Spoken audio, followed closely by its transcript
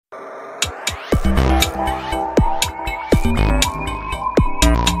Hey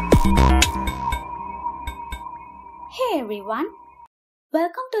everyone,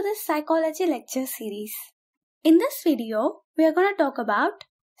 welcome to this psychology lecture series. In this video, we are going to talk about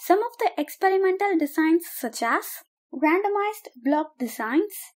some of the experimental designs such as randomized block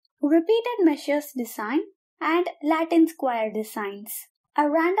designs, repeated measures design, and Latin square designs. A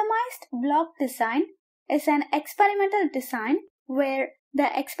randomized block design is an experimental design where the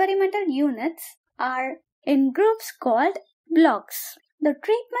experimental units are in groups called blocks. The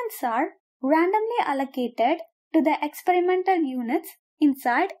treatments are randomly allocated to the experimental units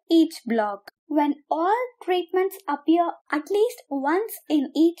inside each block. When all treatments appear at least once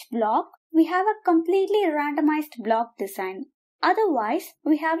in each block, we have a completely randomized block design. Otherwise,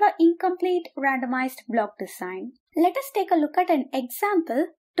 we have an incomplete randomized block design. Let us take a look at an example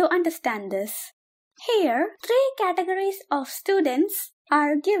to understand this. Here, 3 categories of students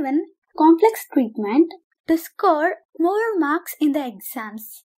are given complex treatment to score more marks in the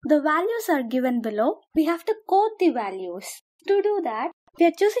exams. The values are given below. We have to code the values. To do that, we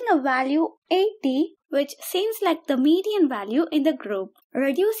are choosing a value 80, which seems like the median value in the group.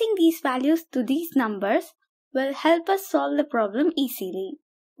 Reducing these values to these numbers will help us solve the problem easily.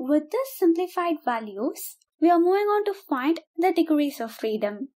 With these simplified values, we are moving on to find the degrees of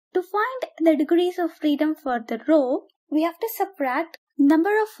freedom. To find the degrees of freedom for the row, we have to subtract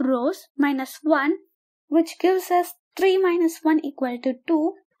number of rows minus 1, which gives us 3 minus 1 equal to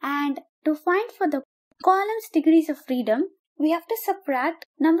 2. And to find for the columns degrees of freedom, we have to subtract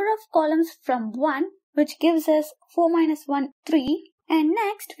number of columns from 1, which gives us 4 minus 1, 3. And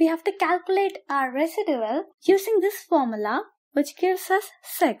next, we have to calculate our residual using this formula, which gives us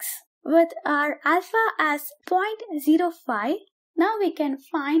 6. With our alpha as 0.05, now we can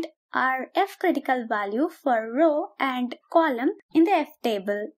find our F critical value for row and column in the F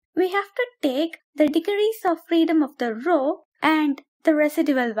table. We have to take the degrees of freedom of the row and the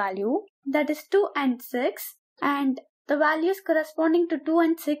residual value, that is 2 and 6, and the values corresponding to 2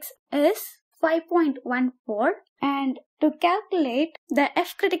 and 6 is 5.14. And to calculate the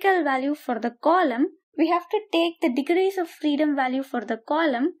F critical value for the column, we have to take the degrees of freedom value for the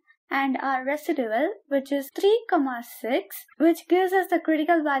column and our residual, which is 3,6, which gives us the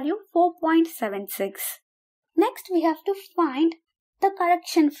critical value 4.76. Next, we have to find the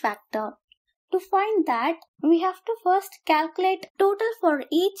correction factor. To find that, we have to first calculate total for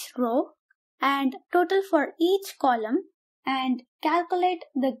each row and total for each column and calculate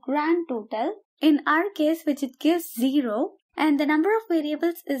the grand total. In our case, which it gives 0, and the number of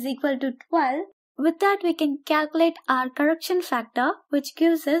variables is equal to 12. With that, we can calculate our correction factor, which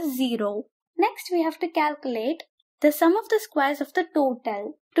gives us 0. Next, we have to calculate the sum of the squares of the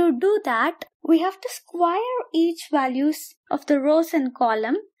total. To do that, we have to square each values of the rows and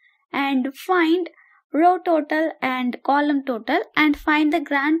column and find row total and column total and find the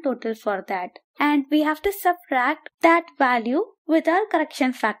grand total for that. And we have to subtract that value with our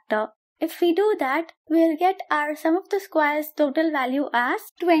correction factor. If we do that, we'll get our sum of the squares total value as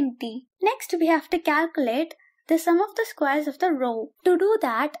 20. Next, we have to calculate the sum of the squares of the row. To do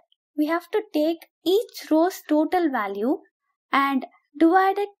that, we have to take each row's total value and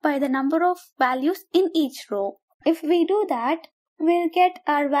divide it by the number of values in each row. If we do that, we'll get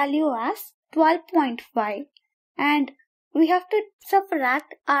our value as 12.5. And we have to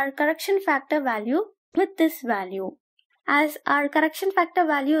subtract our correction factor value with this value. As our correction factor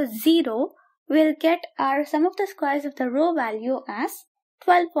value is 0, we'll get our sum of the squares of the row value as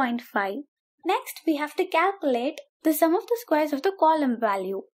 12.5. Next, we have to calculate the sum of the squares of the column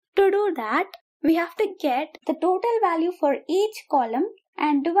value. To do that, we have to get the total value for each column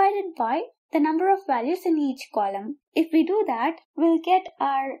and divide it by the number of values in each column. If we do that, we'll get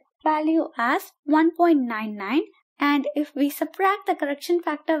our value as 1.99, and if we subtract the correction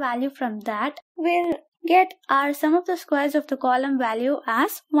factor value from that, we'll get our sum of the squares of the column value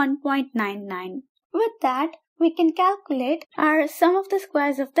as 1.99. With that, we can calculate our sum of the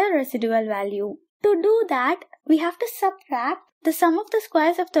squares of the residual value. To do that, we have to subtract the sum of the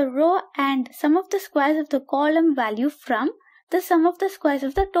squares of the row and sum of the squares of the column value from the sum of the squares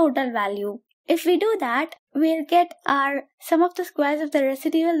of the total value. If we do that, we'll get our sum of the squares of the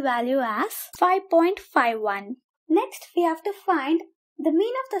residual value as 5.51. Next, we have to find the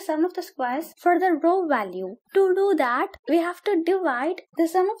mean of the sum of the squares for the row value. To do that, we have to divide the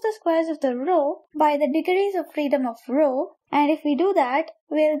sum of the squares of the row by the degrees of freedom of row, and if we do that,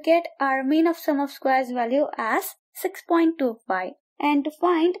 we'll get our mean of sum of squares value as 6.25. And to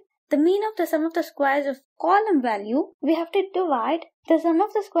find the mean of the sum of the squares of column value, we have to divide the sum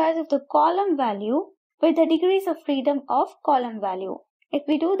of the squares of the column value with the degrees of freedom of column value. If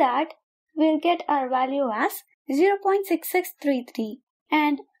we do that, we'll get our value as 0.6633.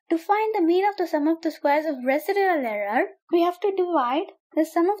 And to find the mean of the sum of the squares of residual error, we have to divide the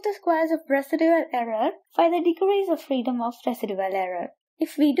sum of the squares of residual error by the degrees of freedom of residual error.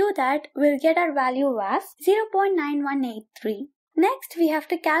 If we do that, we'll get our value as 0.9183. Next, we have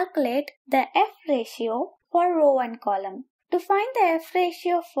to calculate the F ratio for row and column. To find the F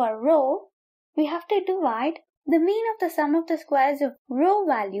ratio for row, we have to divide the mean of the sum of the squares of row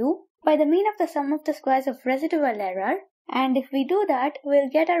value by the mean of the sum of the squares of residual error, and if we do that, we'll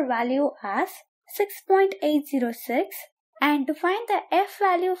get our value as 6.806. And to find the F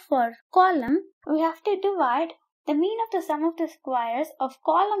value for column, we have to divide the mean of the sum of the squares of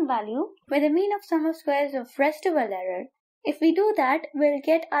column value by the mean of sum of squares of residual error. If we do that, we'll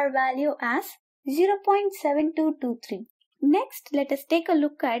get our value as 0.7223. Next, let us take a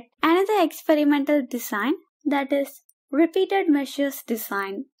look at another experimental design, that is repeated measures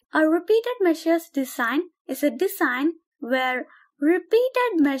design. A repeated measures design is a design where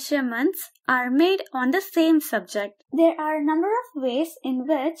repeated measurements are made on the same subject. There are a number of ways in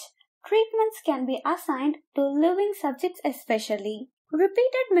which treatments can be assigned to living subjects especially.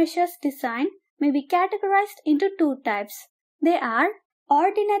 Repeated measures design may be categorized into two types. They are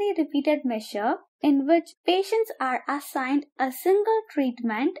ordinary repeated measure, in which patients are assigned a single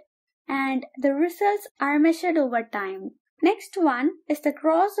treatment and the results are measured over time. Next one is the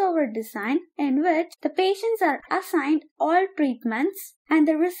crossover design, in which the patients are assigned all treatments and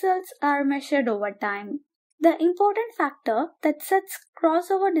the results are measured over time. The important factor that sets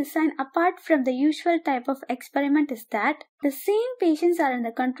crossover design apart from the usual type of experiment is that the same patients are in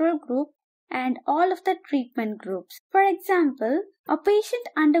the control group and all of the treatment groups. For example, a patient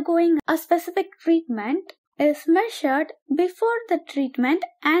undergoing a specific treatment is measured before the treatment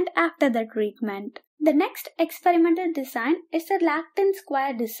and after the treatment. The next experimental design is the Latin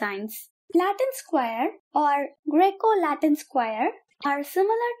square designs. Latin square or Greco-Latin square are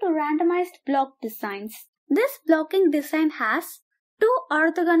similar to randomized block designs. This blocking design has two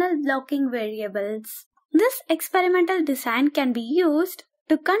orthogonal blocking variables. This experimental design can be used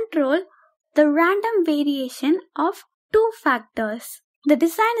to control the random variation of two factors. The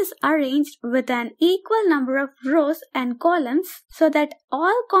design is arranged with an equal number of rows and columns so that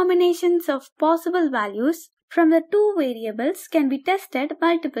all combinations of possible values from the two variables can be tested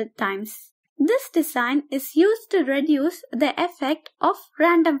multiple times. This design is used to reduce the effect of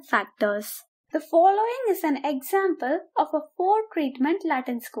random factors. The following is an example of a 4-treatment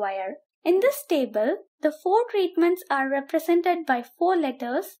Latin square. In this table, the 4 treatments are represented by 4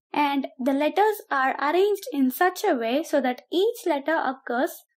 letters and the letters are arranged in such a way so that each letter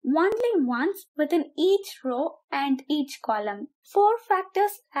occurs only once within each row and each column. 4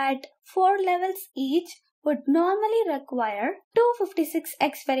 factors at 4 levels each would normally require 256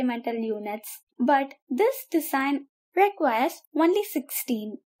 experimental units, but this design requires only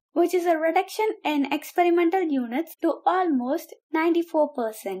 16. Which is a reduction in experimental units to almost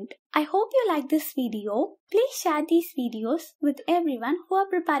 94%. I hope you like this video. Please share these videos with everyone who are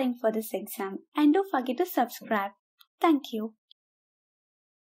preparing for this exam and don't forget to subscribe. Thank you.